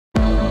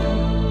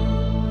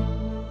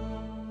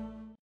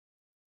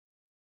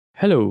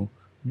Hello,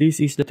 this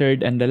is the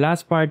third and the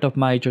last part of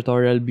my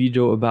tutorial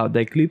video about the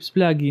Eclipse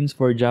plugins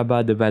for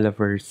Java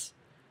developers.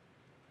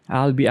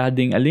 I'll be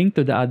adding a link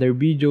to the other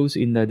videos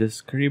in the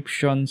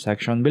description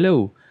section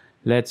below.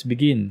 Let's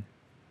begin.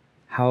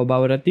 How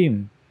about a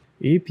theme?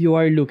 If you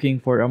are looking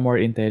for a more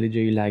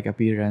IntelliJ-like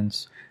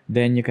appearance,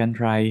 then you can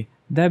try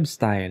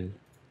DevStyle.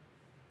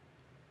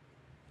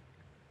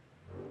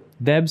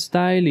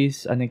 DevStyle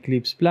is an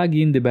Eclipse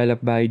plugin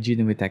developed by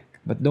Czetsuya Tech,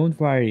 but don't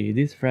worry,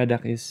 this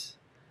product is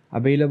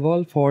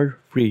available for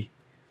free.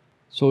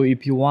 So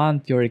if you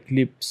want your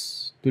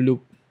Eclipse to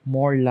look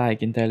more like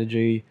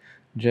IntelliJ,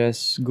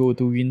 just go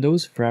to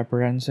Windows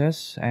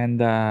Preferences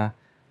and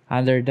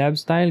under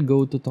DevStyle,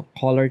 go to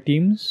Color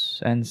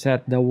Themes and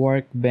set the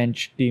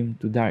Workbench theme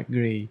to dark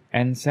gray.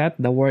 And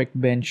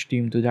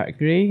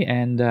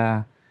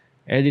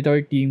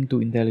Editor theme to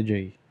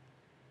IntelliJ.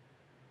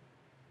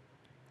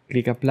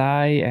 Click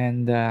Apply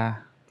and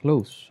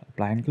close.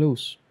 Apply and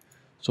close.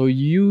 So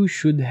you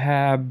should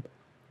have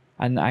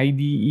an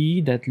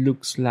IDE that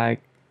looks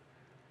like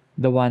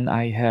the one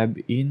I have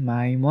in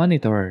my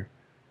monitor.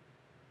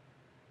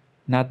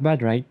 Not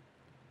bad, right?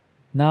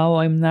 Now,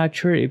 I'm not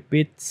sure if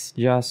it's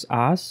just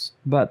us,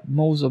 but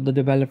most of the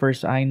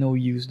developers I know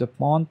use the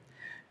font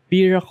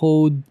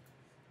Piracode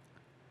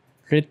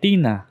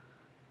Retina,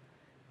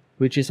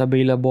 which is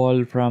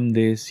available from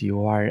this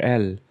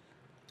URL.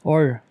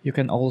 Or you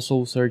can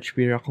also search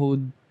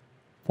Piracode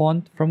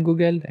font from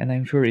Google, and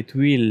I'm sure it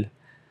will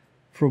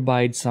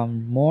provide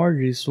some more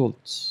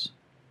results.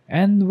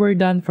 And we're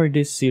done for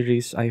this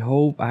series. I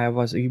hope I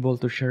was able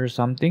to share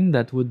something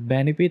that would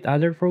benefit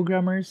other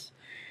programmers.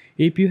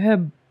 If you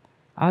have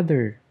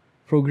other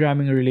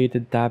programming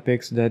related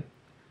topics that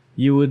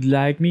you would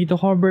like me to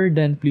cover,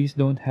 then please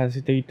don't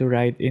hesitate to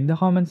write in the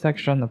comment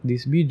section of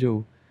this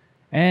video.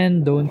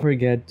 And don't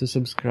forget to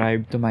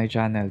subscribe to my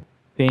channel.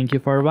 Thank you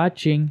for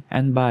watching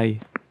and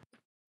bye.